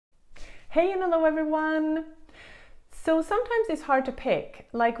Hey and hello everyone! So sometimes it's hard to pick,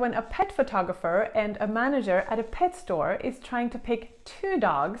 like when a pet photographer and a manager at a pet store is trying to pick two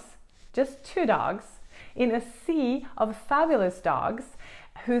dogs, just two dogs, in a sea of fabulous dogs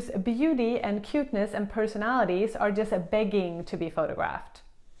whose beauty and cuteness and personalities are just begging to be photographed.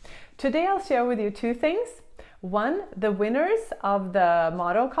 Today I'll share with you two things. One, the winners of the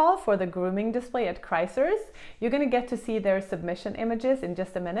model call for the grooming display at Kreisers. You're going to get to see their submission images in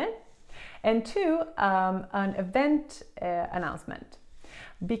just a minute. And two, an event announcement.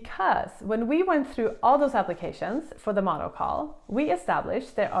 Because when we went through all those applications for the model call, we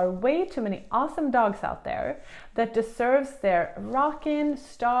established there are way too many awesome dogs out there that deserves their rockin'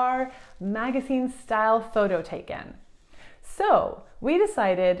 star magazine style photo taken. So we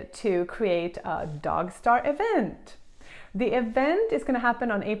decided to create a Dog Star event. The event is going to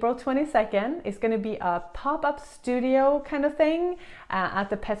happen on April 22nd. It's going to be a pop-up studio kind of thing at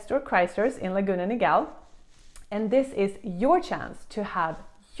the pet store Kreisers in Laguna Niguel. And this is your chance to have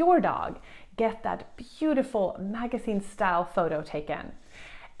your dog get that beautiful magazine style photo taken.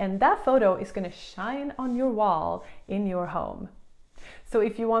 And that photo is going to shine on your wall in your home. So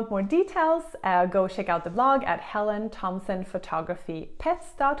if you want more details, go check out the blog at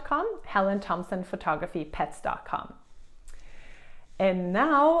HelenThompsonPhotographyPets.com, HelenThompsonPhotographyPets.com. And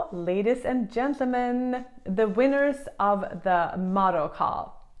now, ladies and gentlemen, the winners of the model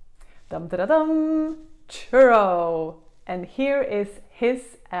call. Dum da da dum, Churro. And here is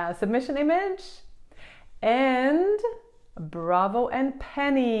his submission image. And Bravo and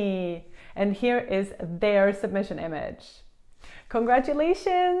Penny. And here is their submission image.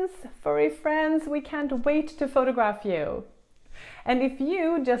 Congratulations, furry friends. We can't wait to photograph you. And if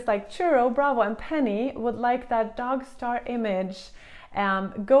you, just like Churro, Bravo, and Penny, would like that dog star image,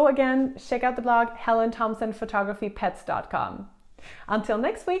 go again, check out the blog, HelenThompsonPhotographyPets.com. Until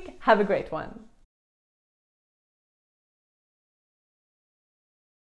next week, have a great one.